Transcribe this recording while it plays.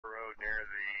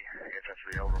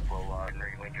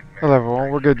Hello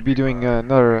everyone, we're going to be doing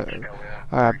another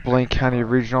Blaine County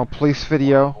Regional Police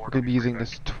video. We're going to be using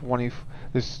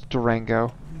this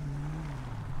Durango.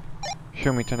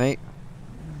 Show me tonight.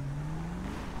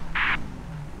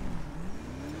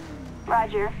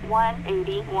 Roger,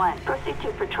 181. Proceed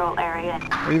to patrol area.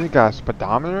 What, even got a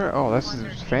speedometer? Oh, this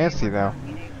is fancy though.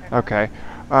 Okay.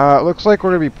 Looks like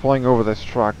we're going to be pulling over this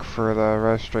truck for the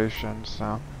registration,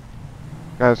 so.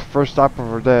 Guys, first stop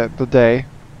of the day.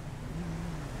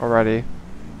 Already.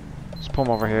 Let's pull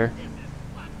him over here.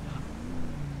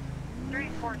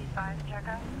 345, check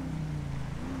out.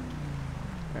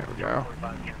 There we go.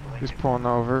 He's pulling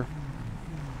over.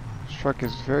 This truck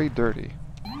is very dirty.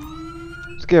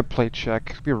 Let's get a plate check.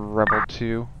 Let's be a Rebel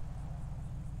 2.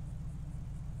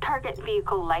 Target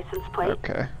vehicle license plate.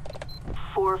 Okay.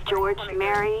 4 George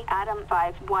Mary Adam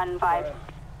 515.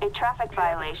 A traffic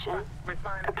violation.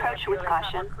 Approach with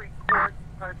caution.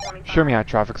 Show me how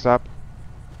traffic stop.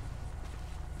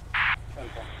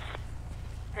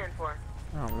 Oh,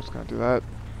 I'm just gonna do that.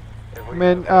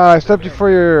 Man, I stepped you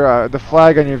for your the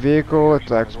flag on your vehicle.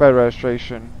 It's expired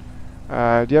registration.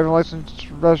 Do you have a license,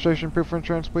 registration, proof of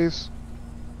insurance, please?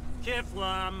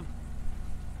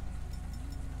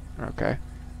 Okay.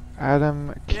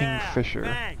 Adam Kingfisher.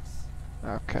 Yeah,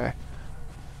 okay.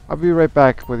 I'll be right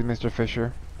back with you, Mr.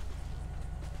 Fisher.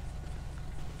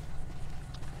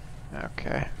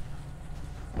 Okay.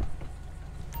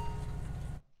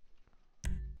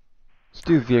 Let's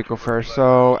do vehicle first.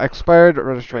 So, expired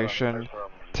registration,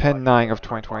 10/9 of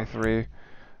 2023.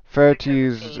 Fair to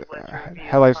use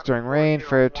headlights during rain.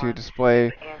 Fair to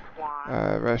display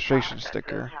registration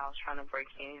sticker.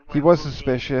 He was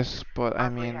suspicious, but I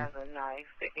mean,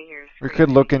 we could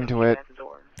look into it.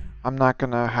 I'm not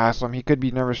gonna hassle him. He could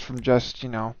be nervous from just, you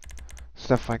know,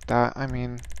 stuff like that. I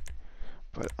mean,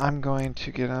 but I'm going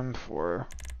to get him for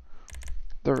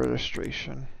the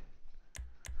registration.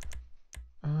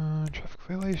 Traffic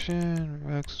violation,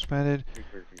 road suspended.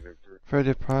 Fair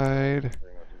to provide.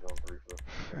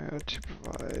 Fair to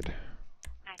provide.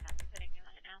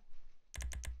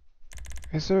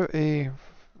 Is there a...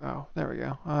 Oh, there we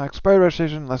go. Expired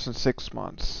registration, less than 6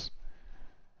 months.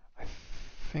 I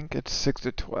think it's 6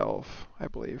 to 12, I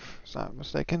believe, if I'm not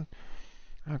mistaken.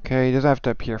 Okay, he doesn't have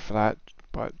to appear for that,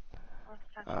 but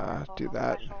do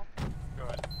that.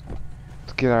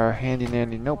 Let's get our handy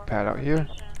dandy notepad out here.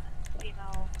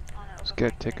 Let's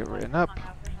get a ticket written up.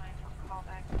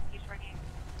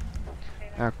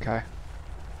 Okay.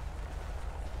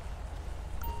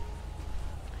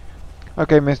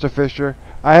 Okay, Mr. Fisher.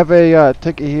 I have a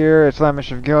ticket here. It's not a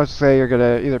mission of guilt. Say you're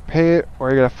gonna either pay it or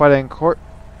you're gonna fight it in court.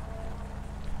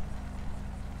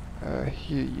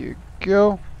 Here you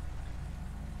go.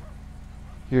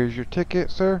 Here's your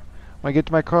ticket, sir. When I get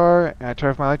to my car and I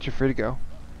turn off my lights, you're free to go.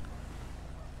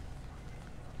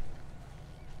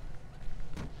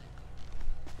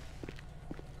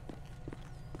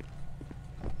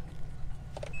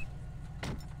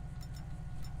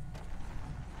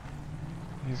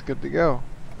 He's good to go.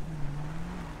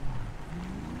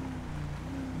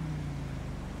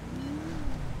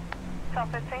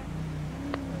 Self-15.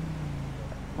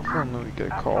 Hopefully we get a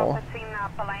call.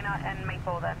 Self-15, Palina and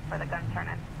Maple then for the gun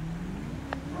turn-in.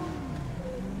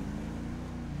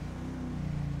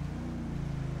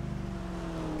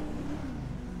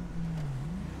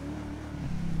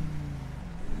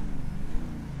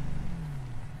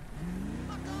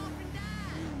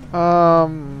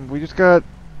 We just got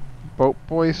boat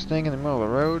boy staying in the middle of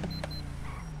the road.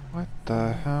 What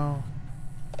the hell?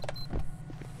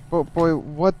 Boat boy,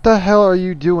 what the hell are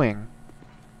you doing?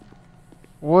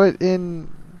 What in...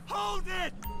 Hold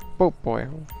it! Boat boy,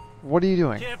 what are you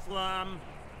doing? Can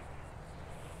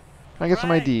I get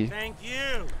some ID? Thank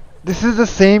you. This is the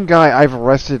same guy I've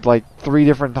arrested like 3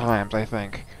 different times, I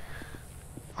think.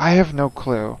 I have no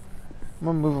clue. I'm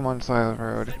gonna move him on the side of the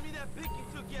road.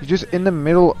 He's just in the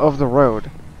middle of the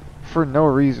road. For no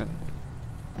reason.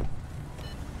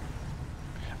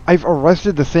 I've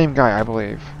arrested the same guy, I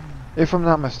believe. If I'm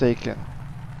not mistaken.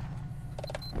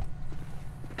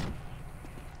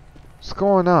 What's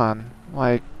going on?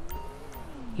 Like,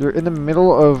 you're in the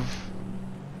middle of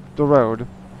the road,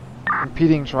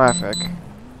 impeding traffic,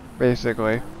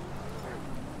 basically.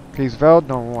 He's valid,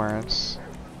 no warrants.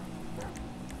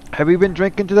 Have you been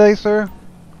drinking today, sir?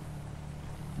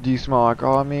 Do you smell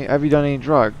alcohol on me? Have you done any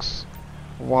drugs?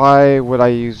 Why would I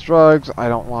use drugs? I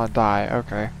don't want to die.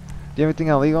 Okay. Do you have anything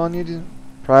illegal on you?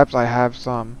 Perhaps I have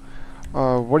some.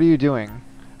 What are you doing?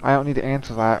 I don't need to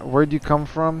answer that. Where'd you come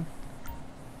from?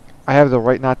 I have the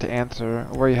right not to answer.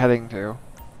 Where are you heading to?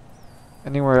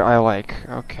 Anywhere I like.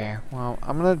 Okay. Well,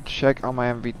 I'm gonna check on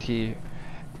my MVT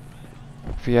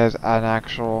If he has an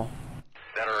actual...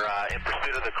 That are in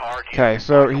pursuit of the car. Okay,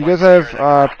 so he does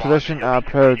have possession,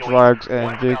 pair of drugs,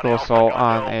 and vehicle assault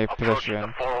on a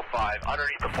possession.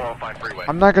 Underneath the 405 freeway.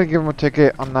 I'm not gonna give him a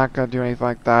ticket. I'm not gonna do anything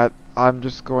like that. I'm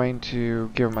just going to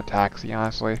give him a taxi,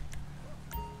 honestly.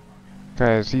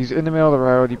 Because he's in the middle of the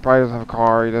road. He probably doesn't have a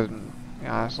car. He doesn't,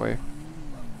 honestly.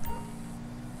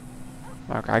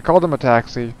 Okay, I called him a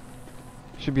taxi.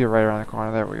 Should be right around the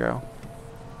corner. There we go.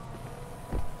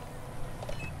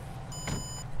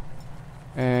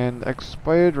 And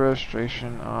expired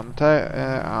registration on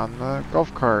the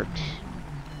golf cart.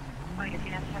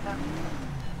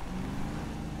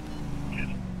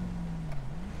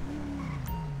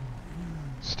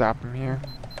 Stop him here.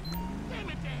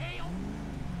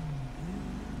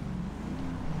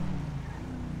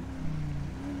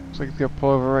 Looks like he's gonna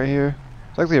pull over right here.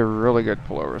 It's actually a really good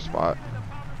pullover spot.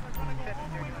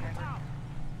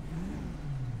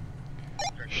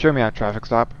 Show me a traffic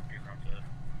stop.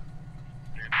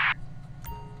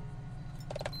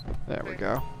 There we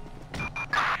go.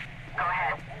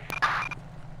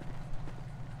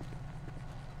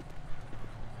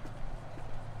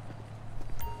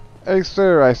 Hey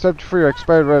sir, I stepped for your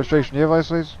expired registration. Do you have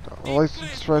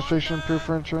license registration proof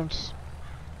for insurance?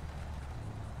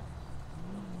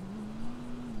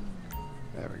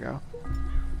 There we go.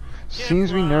 Seems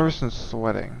to be nervous and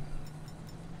sweating.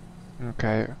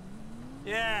 Okay.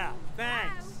 Yeah,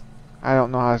 thanks. I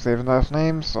don't know how to say his last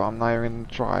name, so I'm not even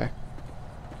gonna try.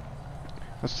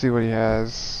 Let's see what he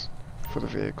has for the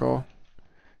vehicle.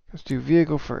 Let's do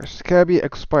vehicle first. Can be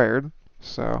expired,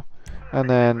 so, and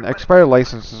then expired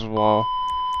license as well.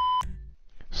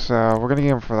 So we're gonna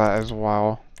give him for that as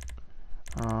well.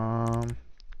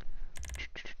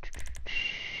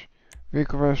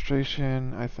 Vehicle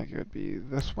registration. I think it would be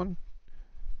this one.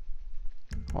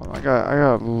 Hold on, I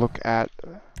gotta look at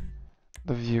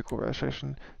the vehicle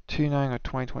registration. 29 of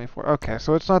 2024. Okay,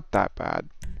 so it's not that bad.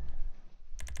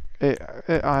 It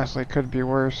honestly could be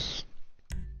worse.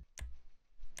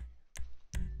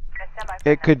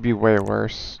 It could be way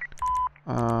worse.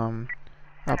 Operation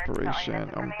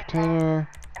container.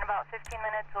 In about 15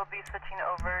 minutes, we'll be switching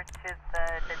over to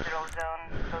the digital zone,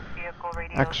 so vehicle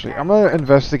radio. Actually, I'm gonna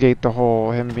investigate the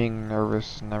whole him being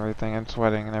nervous and everything, and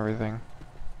sweating and everything.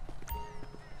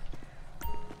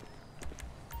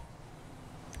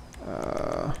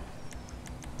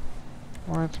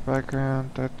 Warrants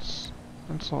background. That's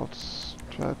insults,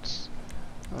 threats,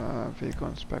 vehicle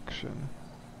inspection.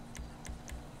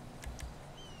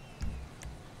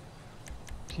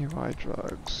 TY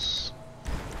drugs.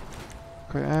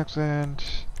 Okay,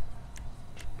 accident.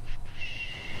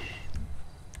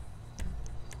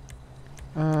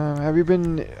 Have you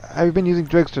been using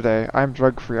drugs today? I'm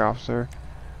drug-free, officer.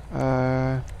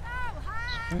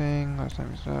 Swing. Last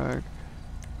time you drug.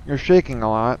 You're shaking a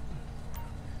lot.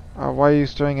 Why are you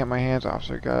staring at my hands,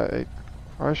 officer? Got a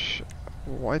crush?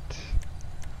 What?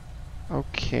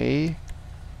 Okay.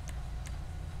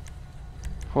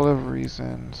 Full of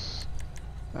reasons.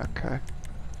 Okay.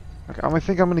 Okay, I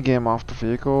think I'm gonna get him off the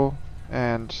vehicle,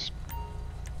 and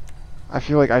I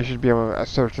feel like I should be able to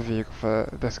search the vehicle for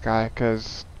this guy,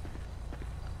 because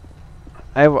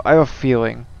I have a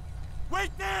feeling.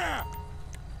 Wait there!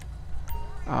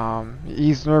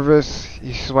 He's nervous,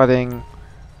 he's sweating.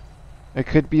 It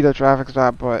could be the traffic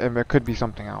stop, but it could be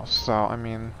something else. So, I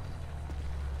mean,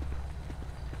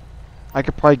 I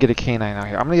could probably get a canine out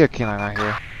here. I'm gonna get a canine out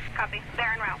here. Copy.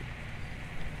 They're en route.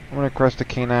 I'm gonna crest the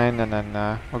canine, and then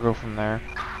we'll go from there.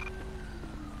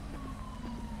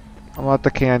 I'll let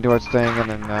the canine do its thing, and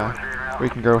then we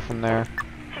can go from there.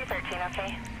 213,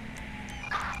 okay.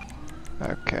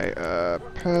 Okay,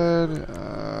 ped,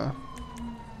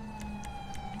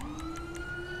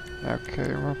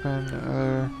 okay, weapon,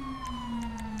 other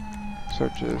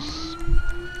searches.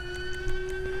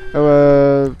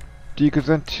 Oh, do you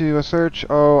consent to a search?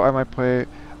 Oh, I might play,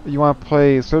 you want to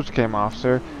play search game,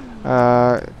 officer.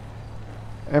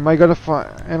 Am I going to find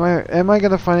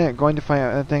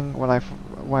anything when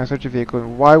I search a vehicle?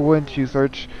 Why wouldn't you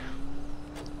search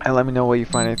and let me know what you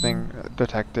find anything,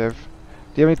 detective?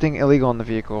 Do you have anything illegal in the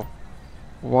vehicle?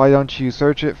 Why don't you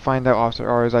search it, find out, officer,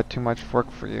 or is that too much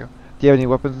work for you? Do you have any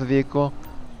weapons in the vehicle?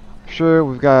 Sure,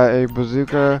 we've got a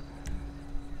bazooka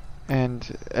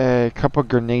and a couple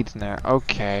grenades in there.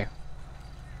 Okay.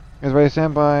 Is ready to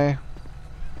stand by?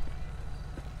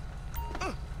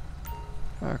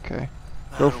 Okay.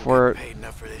 Go for it. Paid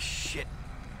enough for this shit.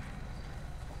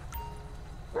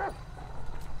 Let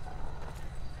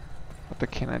the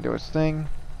canine do its thing.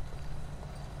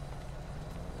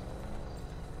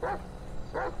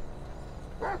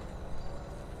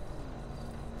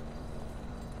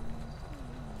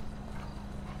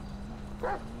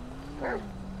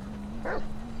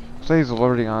 So he's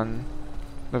alerting on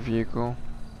the vehicle.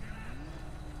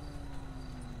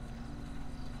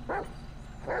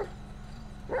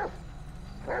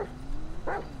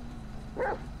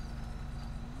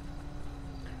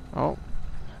 Oh.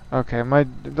 Okay, my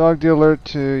dog did alert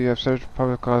to you have searched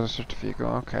public cause to search the vehicle.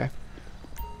 Okay.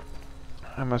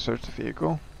 I'm gonna search the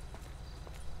vehicle.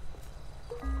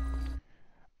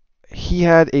 He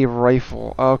had a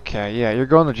rifle. Okay, yeah, you're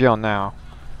going to jail now.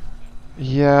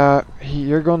 Yeah,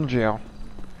 you're going to jail.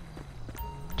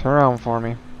 Turn around for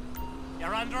me.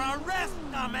 You're under arrest,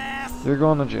 dumbass! You're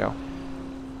going to jail.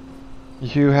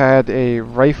 You had a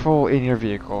rifle in your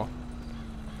vehicle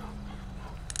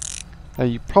that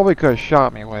you probably could have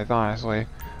shot me with, honestly.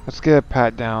 Let's get a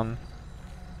pat down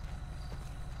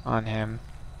on him.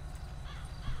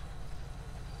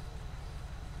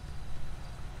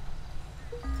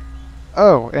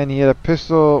 Oh, and he had a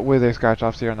pistol with a scratch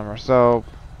off serial number, so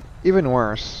even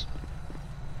worse.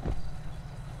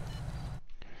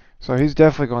 So he's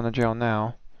definitely going to jail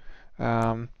now.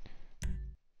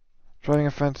 Driving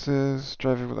offenses,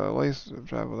 driving without a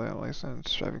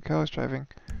license, driving careless, driving.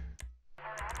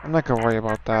 I'm not gonna worry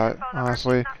about that,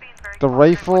 honestly. The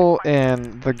rifle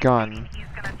and the gun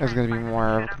is gonna be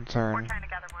more of a concern.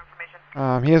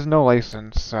 He has no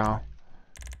license, so I'm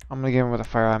gonna give him with a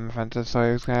firearm offenses.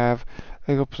 So he's gonna have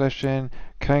legal possession,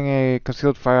 carrying a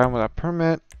concealed firearm without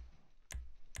permit,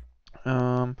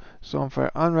 stolen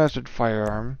fire, unregistered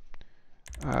firearm,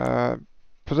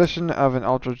 possession of an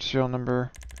altered serial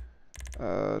number.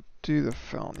 Do the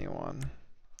felony one.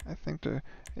 I think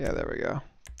yeah, there we go.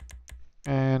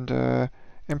 And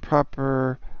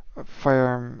improper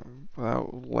firearm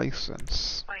without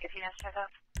license. Want to get TNS check up?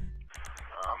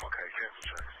 I'm okay. Cancel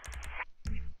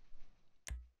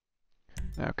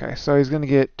checks. Okay, so he's gonna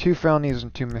get 2 felonies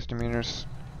and 2 misdemeanors.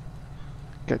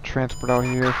 Get transport out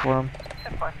here for him.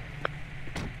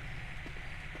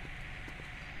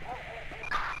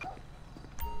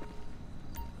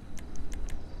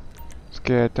 Let's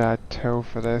get a tow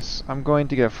for this. I'm going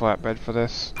to get a flatbed for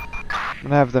this. I'm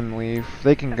gonna have them leave.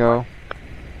 They can go.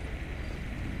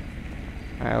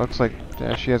 Alright, looks like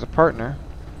she has a partner.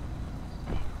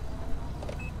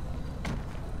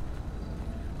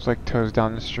 Looks like tow's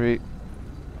down the street.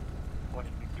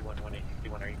 161,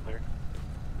 161, are you clear?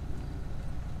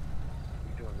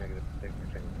 You're doing negative 6%.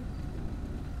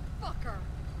 Fucker.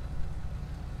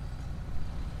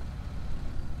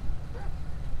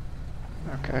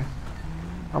 Okay.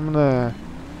 I'm gonna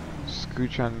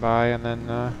scooch on by and then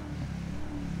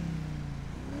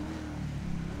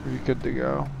we're good to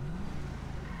go.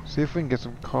 See if we can get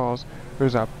some calls.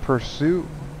 There's a pursuit.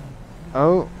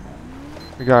 Oh,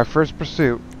 we got our first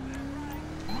pursuit.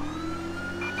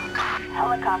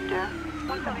 Helicopter.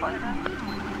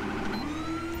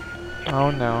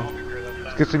 Oh no.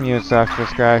 Let's get some units after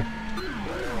this guy.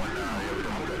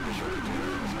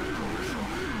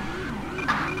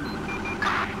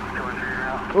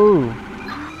 Ooh.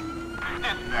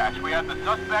 Dispatch, we have the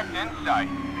suspect in sight.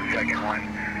 Second one.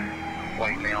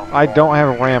 White male. I don't have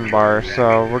a ram bar,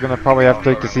 so we're gonna probably have to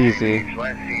take this easy.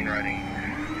 Last seen running.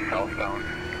 Southbound.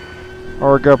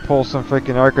 Or go pull some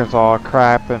freaking Arkansas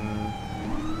crap and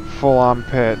full on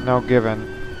pit, no giving.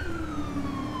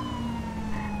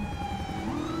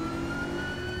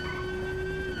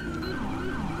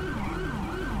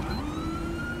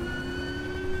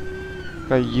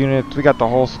 Got units, we got the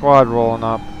whole squad rolling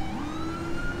up.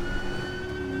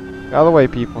 The other way,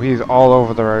 people, he's all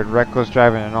over the road, reckless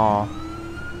driving and all.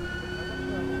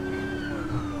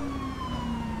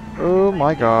 Oh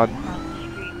my god.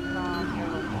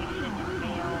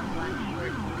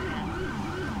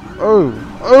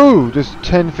 Oh, just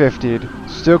 1050'd.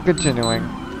 Still continuing.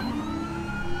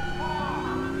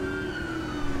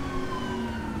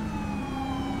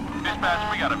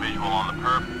 Dispatch, we got a visual on the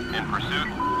perp in pursuit.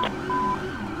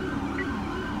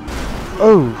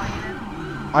 Oh,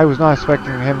 I was not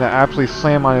expecting him to absolutely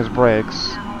slam on his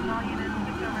brakes.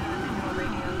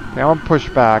 Okay, I'm gonna push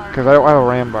back because I don't have a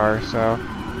ram bar, so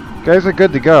you guys are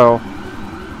good to go.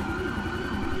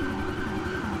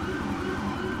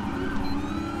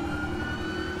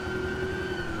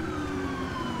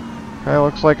 Okay,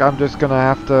 looks like I'm just gonna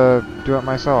have to do it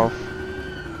myself.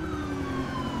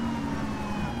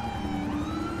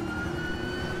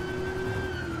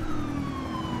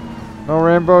 No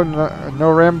Rambo,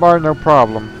 no ram bar, no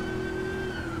problem.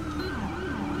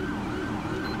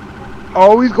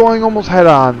 Oh, he's going almost head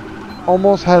on.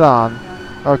 Almost head on.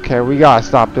 Okay, we gotta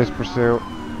stop this pursuit.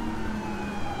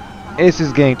 This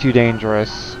is getting too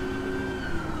dangerous.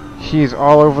 He's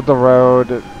all over the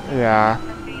road. Yeah.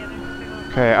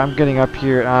 Okay, I'm getting up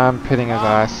here and I'm pitting his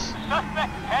ass.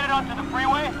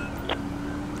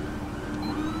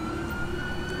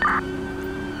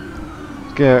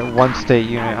 Let's get one state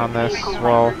unit on this as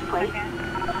well.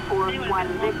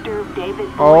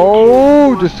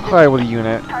 Oh, just collide with a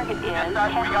unit. Target is Dispatch,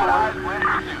 we got eyes. We're in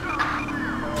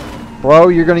pursuit. Bro,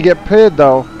 you're gonna get pitted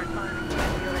though.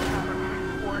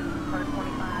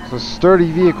 It's a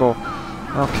sturdy vehicle.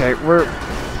 Okay, we're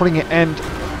putting an end.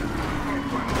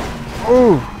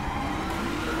 Ooh.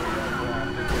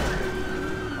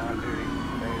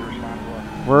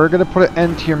 We're gonna put an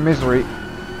end to your misery,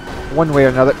 one way or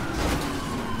another.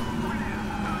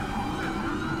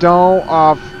 Don't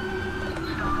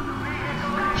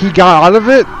He got out of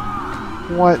it?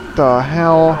 What the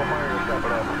hell?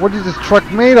 What is this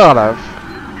truck made out of?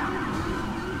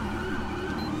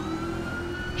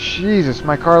 Jesus,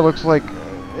 my car looks like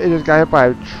it just got hit by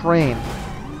a train.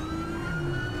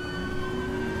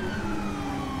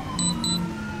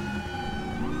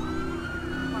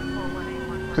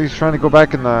 So he's trying to go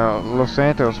back in the Los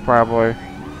Santos, probably.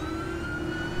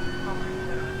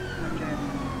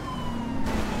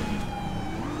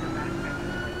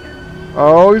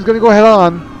 Oh, he's gonna go head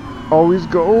on.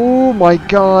 Oh my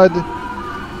god.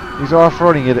 He's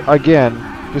off-roading it again.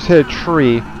 Just hit a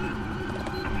tree.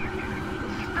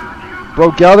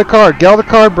 Bro, get out of the car. Get out of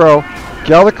the car, bro.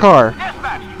 Get out of the car.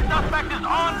 Dispatch, suspect is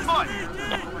on foot.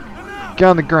 Get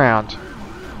on the ground.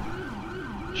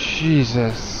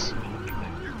 Jesus.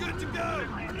 You're good to go.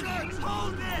 Drugs,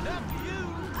 hold it. Up to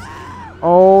you.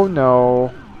 Oh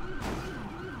no.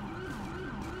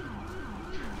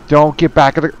 Don't get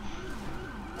back at the...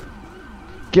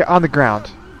 Get on the ground.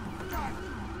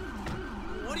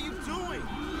 What are you doing?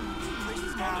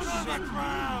 Stand on the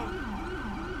ground.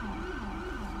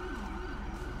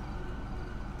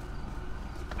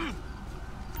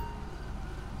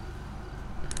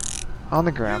 On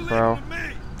the ground, bro.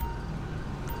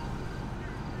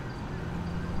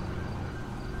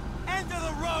 End of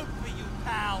the road for you,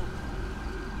 pal.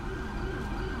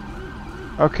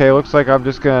 Okay, looks like I'm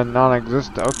just gonna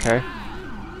non-exist. Okay.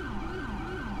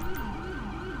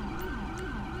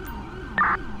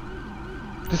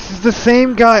 This is the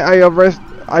same guy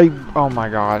oh my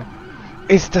god.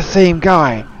 It's the same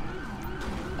guy.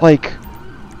 Like,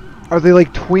 are they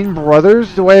like twin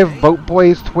brothers? Do I have Boat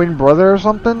Boy's twin brother or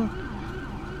something?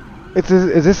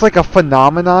 Is this like a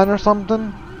phenomenon or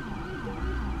something?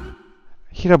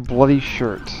 He had a bloody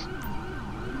shirt.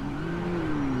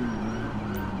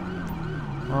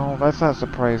 Well, that's not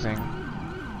surprising.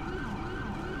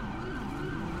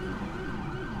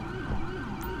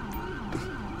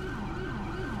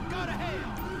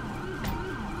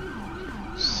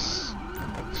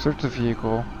 Search the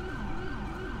vehicle.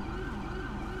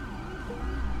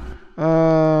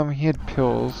 He had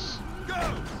pills.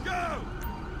 Go, go.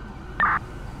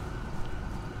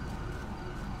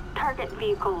 Target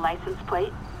vehicle license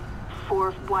plate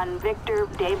 41 Victor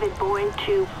David Boy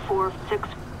 246.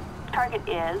 Target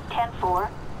is 10-4.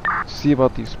 See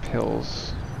about these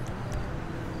pills.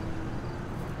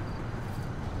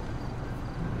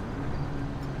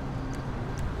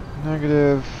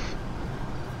 Negative.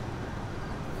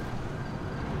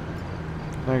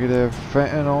 Negative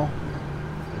fentanyl.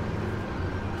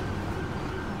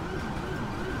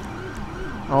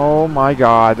 Oh my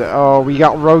god. Oh, we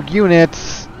got rogue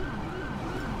units.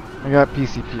 We got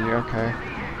PCP, okay.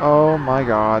 Oh my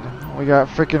god. We got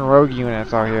freaking rogue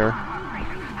units out here.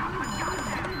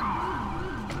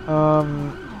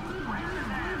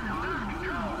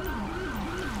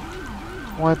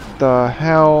 What the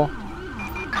hell?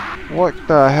 What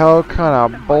the hell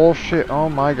kind of bullshit? Oh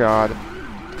my god.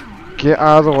 Get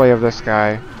out of the way of this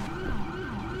guy.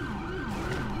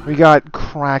 We got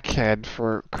crackheads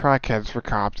for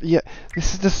cops. Yeah,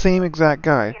 this is the same exact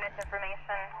guy. Unit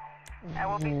information. I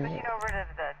will be switching over to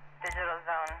the digital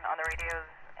zone on the radios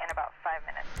in about 5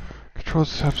 minutes. Controlled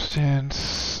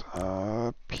substance.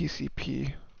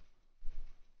 PCP.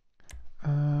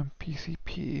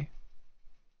 PCP.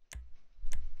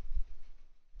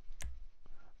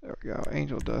 There we go.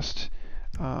 Angel dust.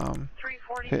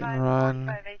 Hit and run.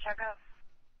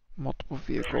 Multiple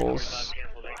vehicles.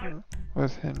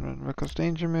 With hit and run. Reckless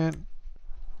endangerment.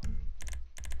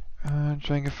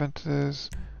 Driving offenses.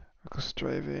 Reckless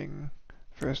driving.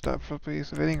 Fair stop for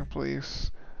police. Evading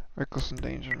police. Reckless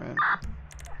endangerment.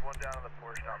 One down on the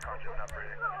Porsche, now conscious, not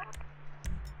breathing.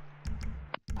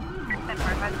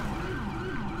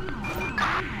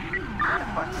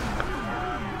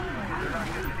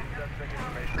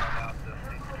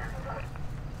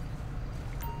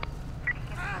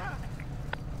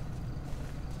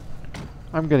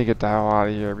 I'm gonna get the hell out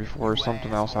of here before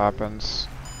something else happens.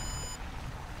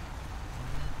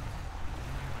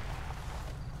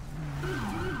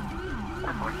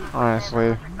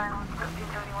 Honestly.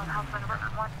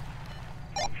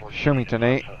 Show me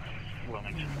tonight.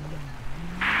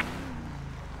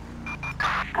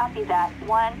 Copy that.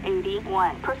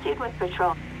 181. Proceed with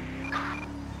patrol.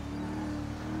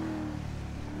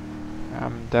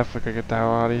 I'm definitely gonna get the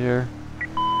hell out of here.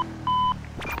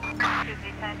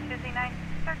 Tuesday 10, Tuesday 9.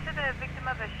 Search for the victim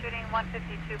of a shooting,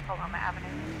 152 Paloma Avenue.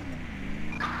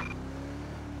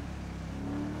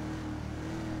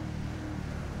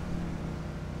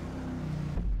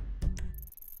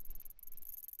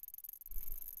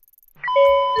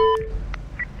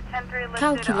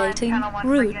 Calculating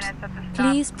route.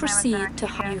 Please proceed to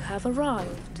how you have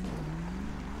arrived.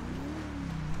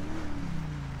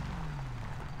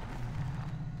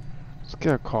 Let's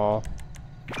get a call.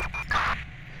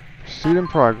 Pursuit in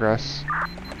progress.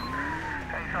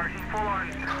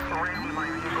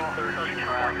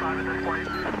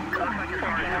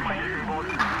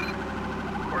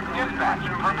 Dispatch,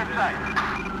 perfect sight.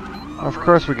 Of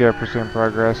course we get a pursuit in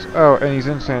progress. Oh, and he's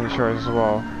in Sandy Shores as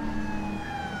well.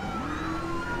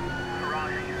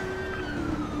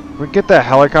 Can we get that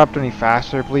helicopter any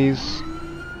faster, please?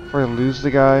 Before we lose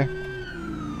the guy.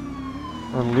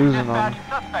 We're losing Dispatch, him.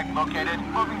 suspect located.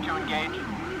 Moving to engage.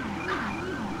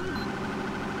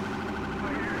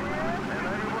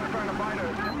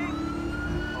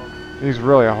 He's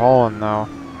really hauling though.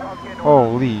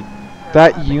 Holy.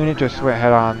 That unit just went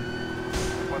head on.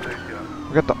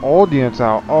 We got the old units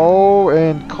out. Oh,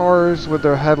 and cars with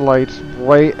their headlights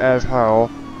bright as hell.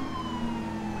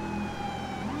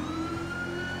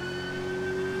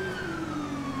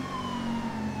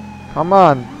 Come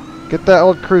on. Get that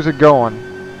old cruiser going.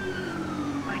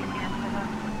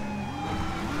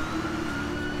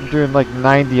 I'm doing like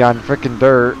 90 on frickin'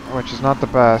 dirt, which is not the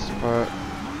best, but...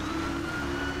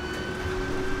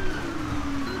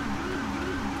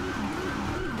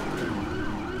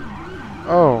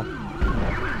 Oh.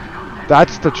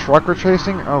 That's the truck we're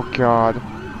chasing? Oh god.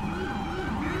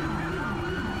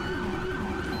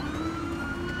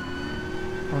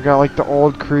 We got like the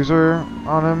old cruiser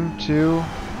on him too.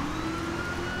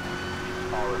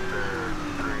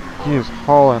 He is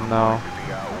hauling though.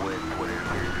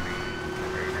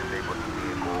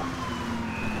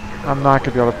 I'm not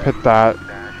gonna be able to pit that.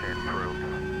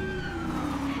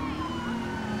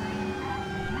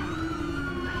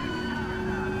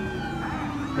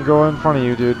 I go in front of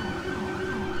you, dude.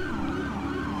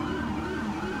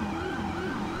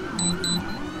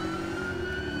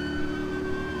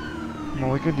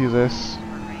 Well, we could do this.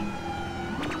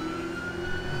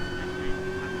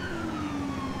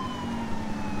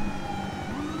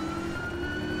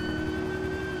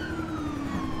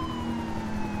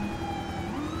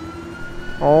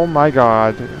 Oh my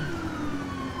god.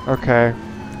 Okay.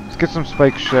 Let's get some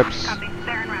spike ships.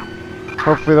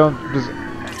 Hopefully they don't just...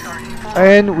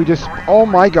 And we just... Oh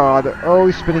my god. Oh,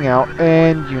 he's spinning out.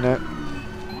 And unit.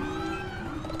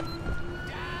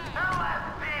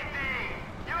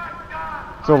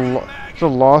 It's a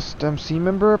lost MC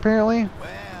member, apparently? Well,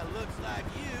 looks like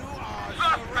you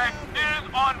are... Suspect is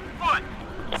on foot.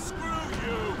 Screw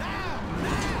you!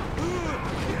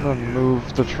 I'm gonna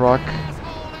move the truck.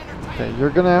 Okay, you're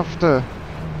gonna have to...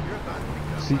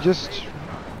 See, just...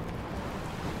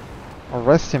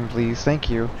 Arrest him, please. Thank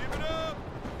you. Give it up!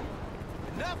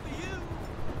 Enough of you!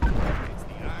 It's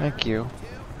the Thank you. Hotel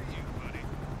for you, buddy.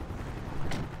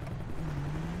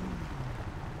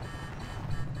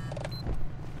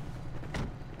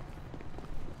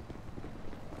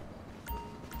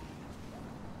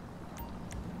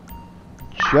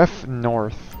 Jeff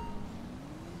North.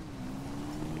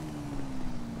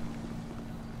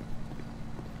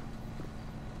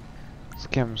 Let's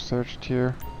get him searched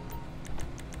here.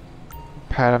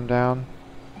 Pat him down.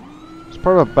 He's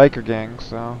part of a biker gang,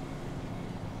 so...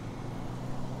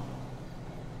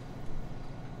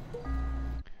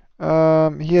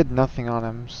 he had nothing on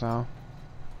him, so...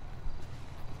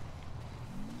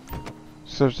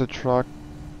 Search the truck.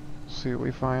 See what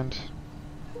we find.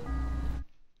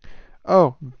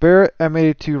 Oh, Barrett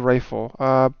M82 rifle.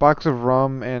 Box of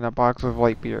rum and a box of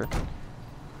light beer.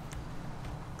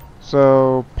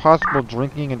 So, possible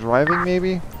drinking and driving,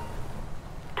 maybe?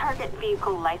 Target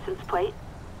vehicle license plate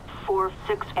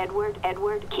 46 Edward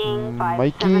King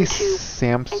Mikey 572.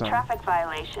 Sampson. A traffic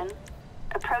violation.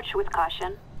 Approach with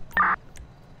caution.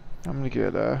 I'm gonna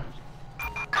get a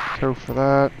tow for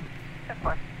that.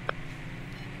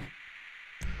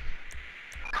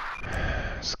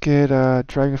 Let's get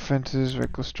driving offenses,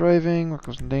 reckless driving,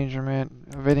 reckless endangerment,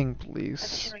 evading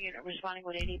police. Responding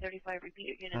with 8035,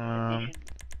 repeat unit location.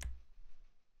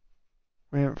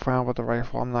 We didn't find out about the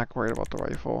rifle. I'm not worried about the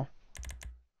rifle.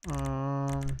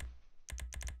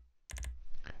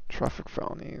 Traffic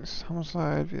felonies,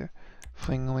 homicide,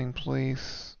 Fleeing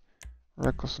police.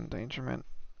 Reckless endangerment.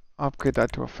 Upgrade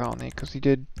that to a felony, because he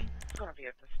did.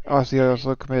 Oh, so he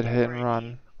also committed hit and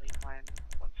run.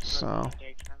 So,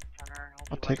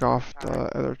 I'll take off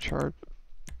the other charge.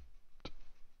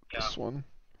 This one.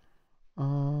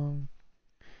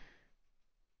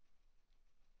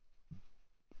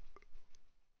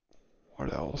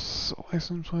 What else?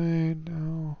 License plate?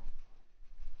 No.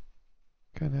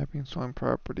 Kidnapping, stolen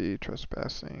property,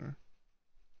 trespassing.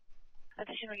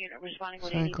 Additional unit responding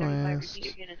with 8035, repeat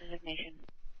your unit designation.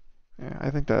 Yeah, I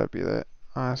think that would be that,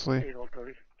 honestly.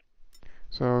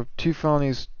 So, 2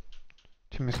 felonies,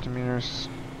 2 misdemeanors.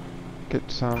 Get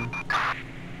some.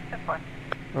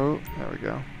 Oh, there we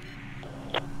go.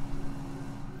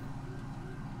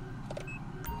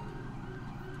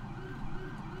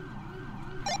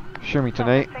 Show me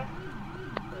tonight.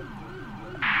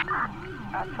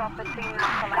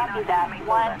 Copy that.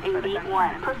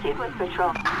 181. Proceed with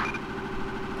patrol.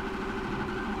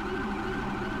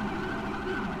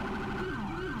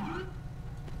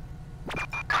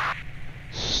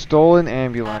 Stolen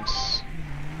ambulance.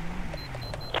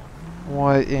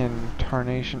 What in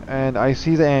tarnation? And I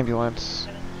see the ambulance.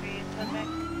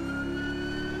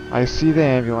 I see the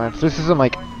ambulance. This isn't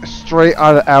like straight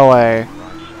out of LA.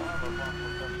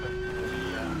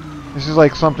 This is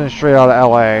like something straight out of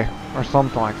LA. Or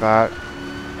something like that.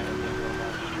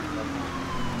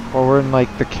 Or we're in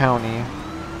like the county.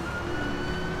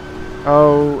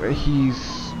 Oh, he's...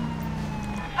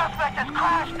 Suspect has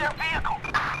crashed their vehicle.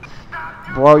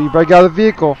 Bro, you better get out of the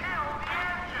vehicle.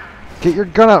 Get your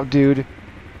gun out, dude.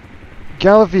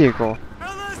 Get out of the vehicle.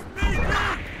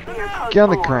 Get on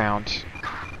the ground.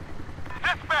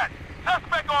 Dispatch,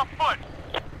 suspect on foot.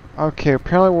 Okay,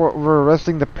 apparently we're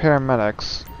arresting the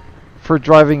paramedics for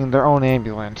driving their own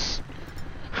ambulance.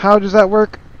 How does that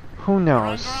work? Who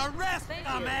knows?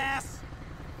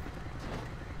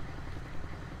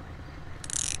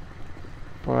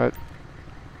 But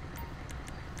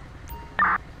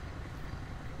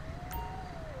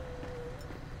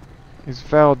he's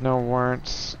filed no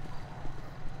warrants.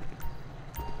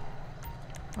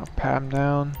 I'll pat him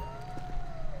down.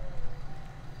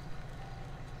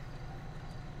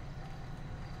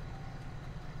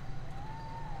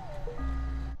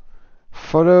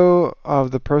 Photo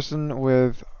of the person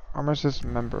with armor assist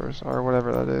members, or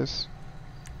whatever that is.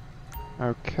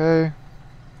 Okay.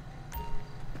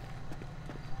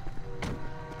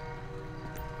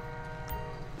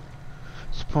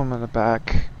 Let's put him in the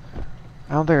back.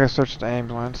 I don't think I searched the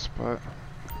ambulance, but...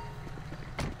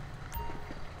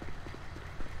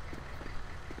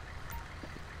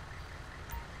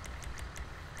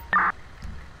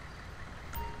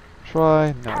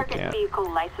 Try? No, I can't.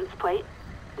 Vehicle license plate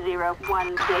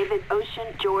 01 David Ocean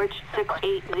George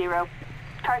 680.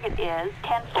 Target is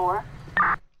 10-4.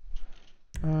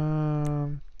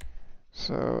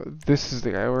 So this is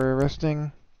the guy we're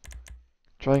arresting.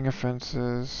 Driving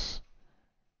offenses.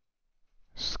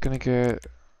 Just gonna get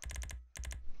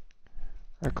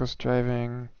reckless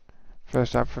driving.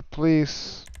 First stop for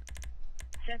police.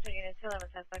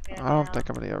 I don't think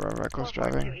I'm gonna get reckless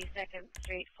driving. East 2nd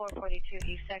Street, 442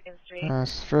 East 2nd Street.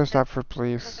 First stop for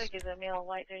police. Suspect is a male,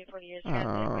 white, 34 years,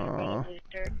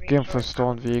 Game for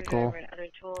stolen vehicle.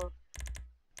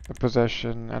 The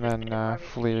possession, and then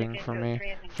fleeing from me.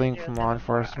 Fleeing from law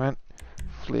enforcement.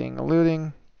 Fleeing,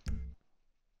 eluding.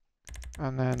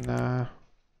 And then I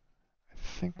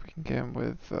think we can get him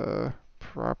with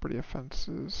property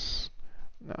offenses.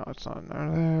 No, it's not in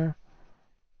there.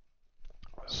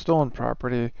 Stolen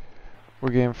property.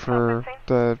 We're getting for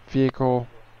the vehicle.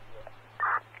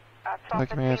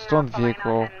 Like me, stolen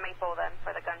vehicle.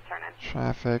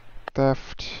 Traffic.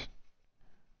 Theft.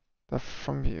 Theft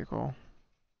from vehicle.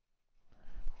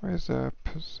 Where's the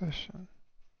possession?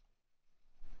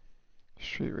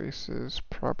 Street races.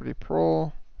 Property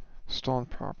parole. Stolen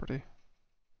property.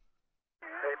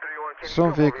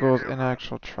 Stolen vehicles in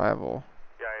actual travel.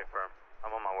 Yeah, affirm.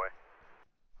 I'm on my way.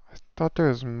 I thought there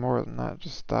was more than that,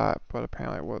 just that, but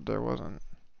apparently there wasn't.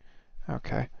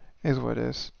 Okay, is what it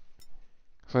is.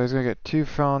 So he's gonna get 2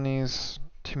 felonies,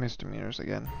 2 misdemeanors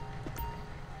again.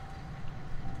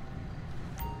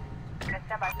 Stand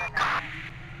by for now.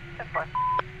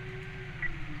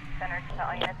 Center to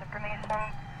all units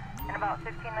information. In about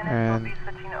 15 minutes, And we'll be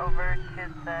switching over to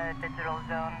the digital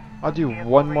zone. I'll do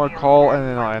one more call and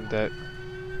then I'll end it.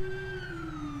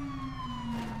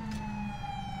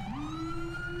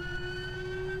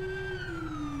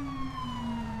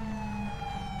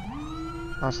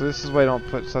 So this is why I don't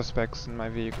put suspects in my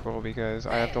vehicle, because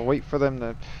I have to wait for them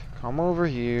to come over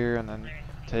here and then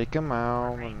take them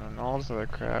out and then all this other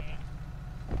crap.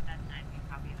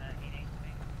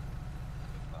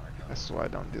 That's why I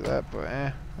don't do that,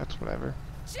 but that's whatever.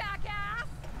 Jackass!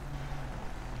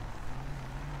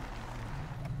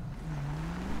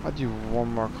 I'll do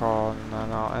one more call and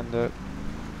then I'll end it.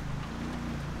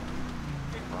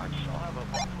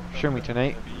 Show me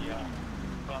tonight.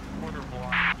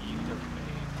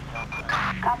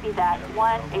 Copy that.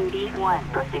 181.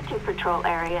 Proceed to patrol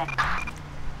area.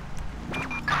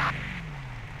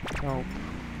 Nope.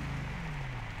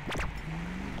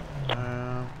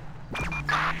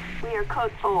 We are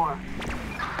code 4.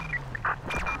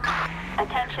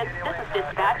 Attention, this is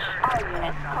dispatch. All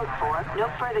units, code 4. No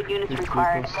further units These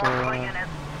required. people still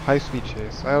high speed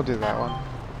chase. I'll do that one.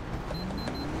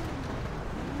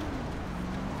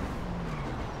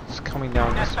 It's coming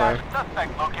down this way.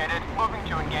 Suspect located. Moving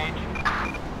to engage.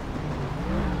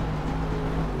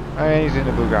 And he's in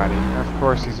a Bugatti. Of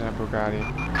course he's in a Bugatti.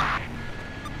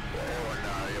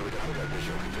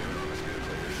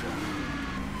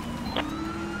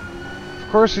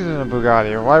 Of course he's in a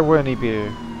Bugatti. Why wouldn't he be?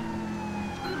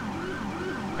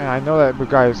 And I know that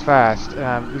Bugatti is fast.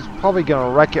 And he's probably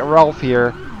gonna wreck it Ralph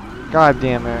here. God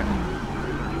damn it.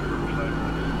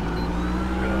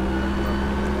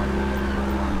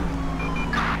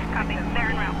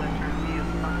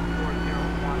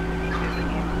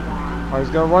 Oh, he's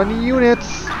gonna run the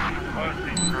units.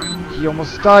 He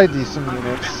almost died these some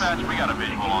units. Dispatch, we got a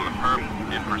visual on the perp.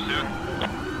 In pursuit.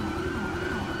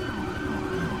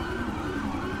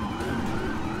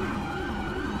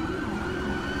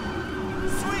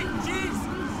 Sweet Jesus!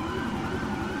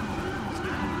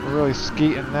 We're really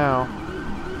skating now.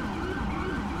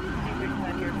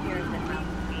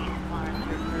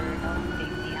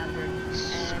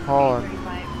 Hauling.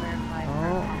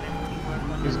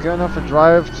 Oh, he's good enough to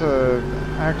drive to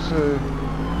actually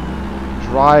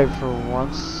drive for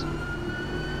once.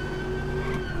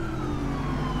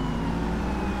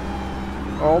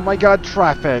 Oh my god,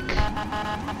 traffic!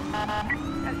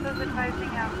 Advising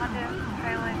Honda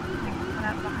Pilot 6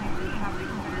 up behind the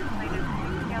shopping center. Latest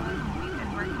 6 yellow speed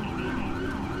and work 88.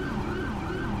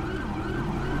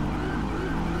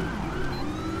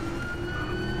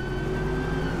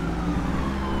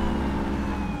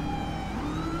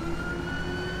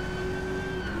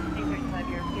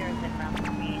 Your appearance at Round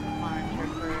Speed, monitor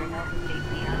for health and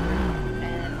safety hazards,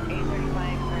 and A35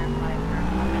 verify for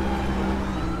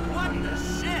What the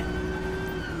shit?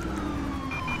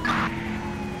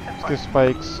 The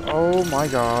spikes. Oh my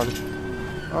god.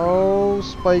 Oh,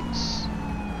 spikes.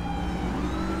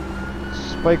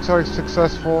 Spikes are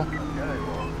successful.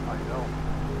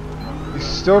 He's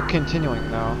still continuing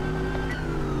now.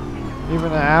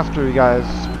 Even after he got his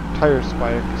tire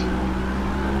spiked.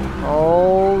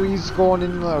 Oh, he's going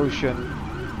in the ocean.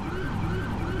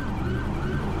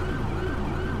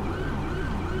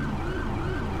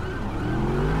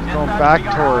 He's going back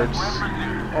towards.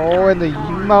 Oh, and the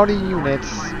amount of units.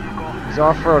 He's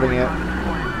off-roading it.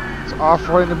 He's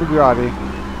off-roading the Bugatti.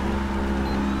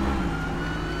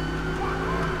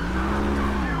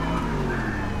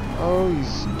 Oh,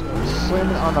 he's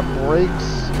slamming on the brakes.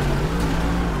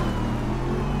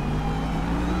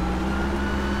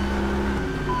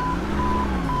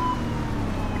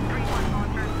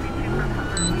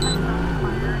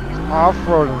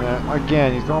 Off-roading it again.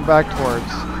 He's going back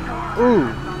towards.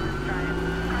 Ooh.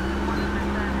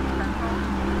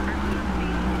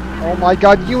 Oh my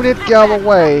god, unit, get out of the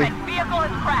way.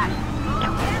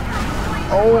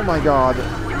 Oh my god.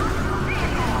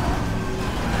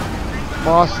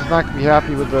 Boss is not going to be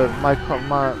happy with my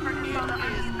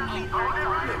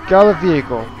get out of the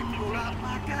vehicle.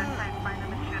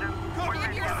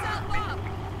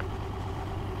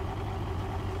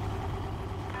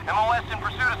 MOS in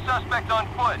pursuit of suspect on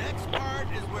foot. Next part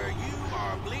is where you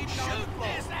are bleeding on the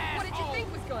floor. What did you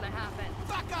think was gonna happen?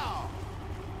 Fuck off!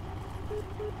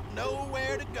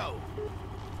 Nowhere to go.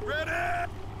 Ready?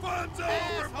 Fun's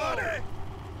over, buddy!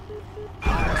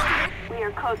 We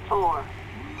are code 4.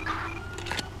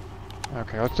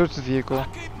 Okay, let's search the vehicle. I'll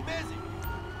keep 'em busy.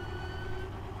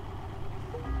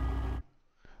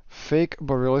 Fake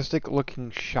but realistic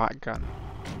looking shotgun.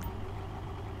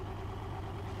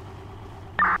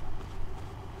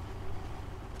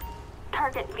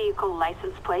 Target vehicle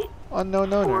license plate.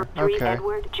 Unknown owner. 43 Okay.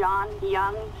 Edward John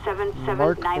Young Mark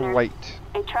 779er. White.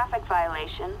 A traffic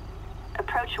violation.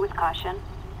 Approach with caution.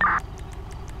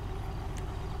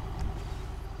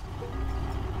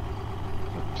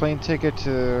 Plane ticket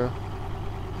to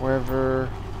wherever.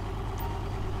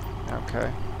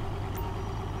 Okay.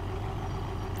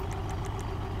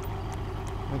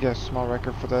 Let me get a small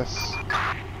record for this.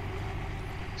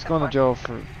 He's going to jail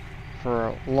for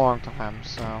a long time,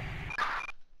 so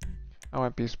I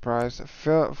wouldn't be surprised.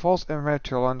 False information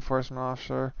to a law enforcement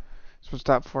officer. This was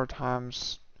stopped 4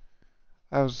 times.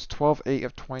 That was 12/8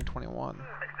 of 2021.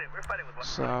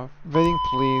 So, evading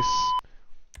police,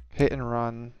 hit and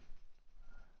run,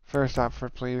 fair stop for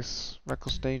police,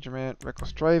 reckless endangerment,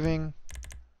 reckless driving.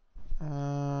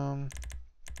 Go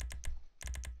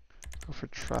for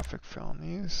traffic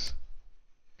felonies.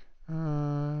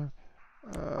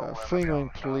 Fleeing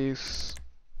police.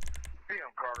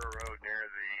 Carter Road near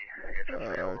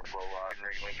the overflow lot,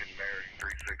 Lincoln Mary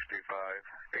 365,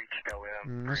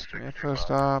 HLM. Misdemeanor first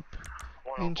stop.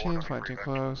 Lane change, went too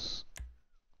close.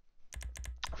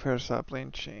 Fair stop,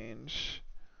 lane change.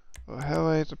 Low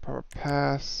headlights, a proper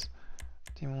pass.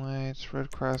 Dim lights,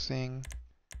 road crossing.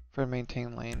 Fair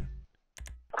maintain lane.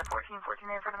 1414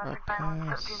 in front of Mystic Final,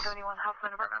 1771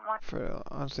 Houseman Apartment 1. For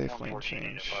unsafe lane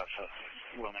change.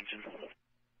 Wilmington.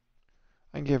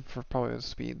 I can give for probably the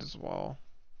speed as well.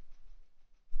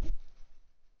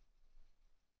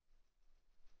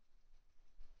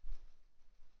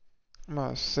 I'm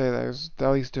gonna say that he was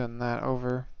at least doing that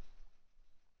over.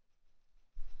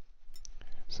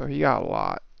 So he got a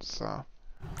lot, so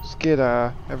let's get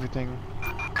everything.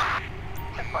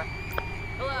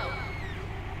 Hello.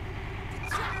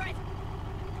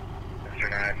 Mr.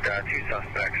 Knight, 2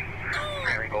 suspects.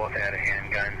 Apparently both had a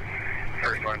handgun.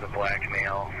 First one's a black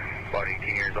male, about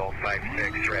 18 years old,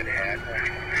 5'6", red hat,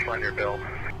 slender build.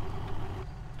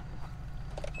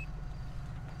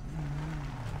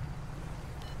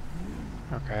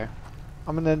 Okay.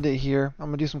 I'm gonna end it here. I'm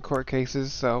gonna do some court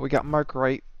cases. So we got Mark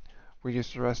Wright, we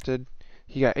just arrested.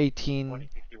 He got 18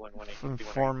 from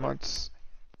 4 months.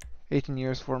 18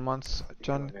 years, 4 months.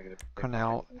 John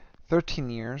Cornell, 13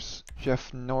 years.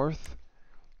 Jeff North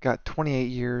got 28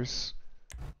 years.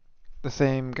 The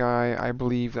same guy, I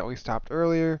believe, that we stopped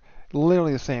earlier.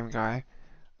 Literally the same guy.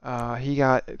 He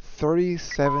got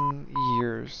 37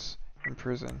 years in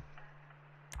prison.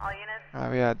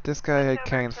 Yeah, this guy had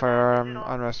carrying firearm,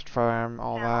 unarrested firearm,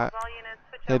 all that.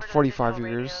 He had 45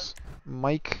 years.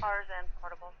 Mike,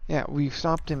 yeah, we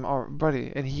stopped him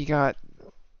already, and he got.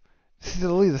 This is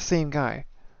literally the same guy.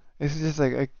 This is just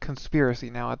like a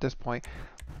conspiracy now at this point.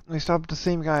 We stopped the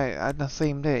same guy at the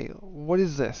same day. What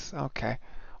is this? Okay.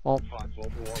 Well,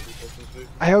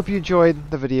 I hope you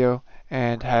enjoyed the video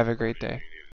and have a great day.